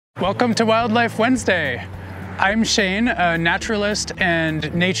Welcome to Wildlife Wednesday. I'm Shane, a naturalist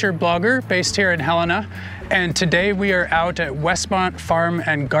and nature blogger based here in Helena, and today we are out at Westmont Farm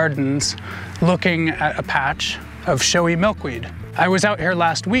and Gardens looking at a patch of showy milkweed. I was out here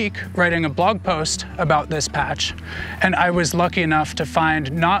last week writing a blog post about this patch, and I was lucky enough to find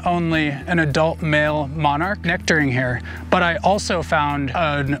not only an adult male monarch nectaring here, but I also found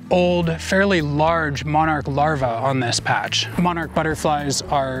an old, fairly large monarch larva on this patch. Monarch butterflies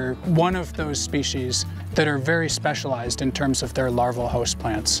are one of those species that are very specialized in terms of their larval host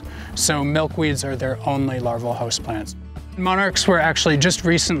plants. So milkweeds are their only larval host plants. Monarchs were actually just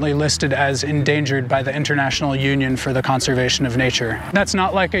recently listed as endangered by the International Union for the Conservation of Nature. That's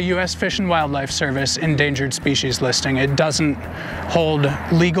not like a U.S. Fish and Wildlife Service endangered species listing. It doesn't hold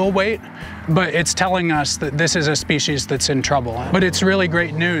legal weight, but it's telling us that this is a species that's in trouble. But it's really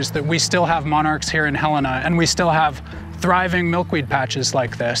great news that we still have monarchs here in Helena, and we still have thriving milkweed patches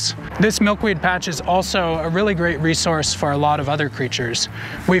like this. This milkweed patch is also a really great resource for a lot of other creatures.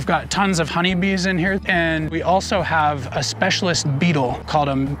 We've got tons of honeybees in here, and we also have a specialist beetle called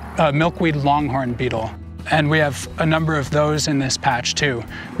a milkweed longhorn beetle. And we have a number of those in this patch too.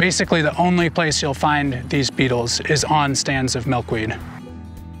 Basically, the only place you'll find these beetles is on stands of milkweed.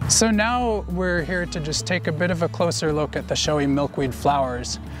 So now we're here to just take a bit of a closer look at the showy milkweed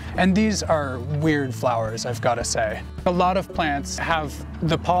flowers. And these are weird flowers, I've got to say. A lot of plants have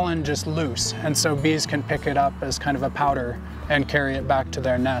the pollen just loose, and so bees can pick it up as kind of a powder and carry it back to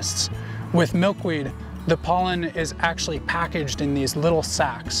their nests. With milkweed, the pollen is actually packaged in these little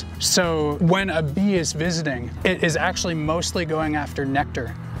sacs. So when a bee is visiting, it is actually mostly going after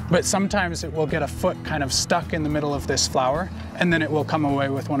nectar. But sometimes it will get a foot kind of stuck in the middle of this flower, and then it will come away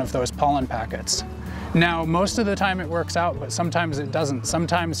with one of those pollen packets. Now, most of the time it works out, but sometimes it doesn't.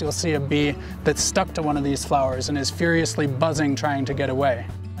 Sometimes you'll see a bee that's stuck to one of these flowers and is furiously buzzing trying to get away.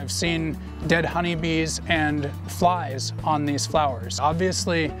 I've seen dead honeybees and flies on these flowers.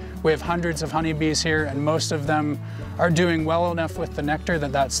 Obviously, we have hundreds of honeybees here, and most of them are doing well enough with the nectar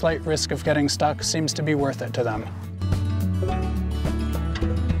that that slight risk of getting stuck seems to be worth it to them.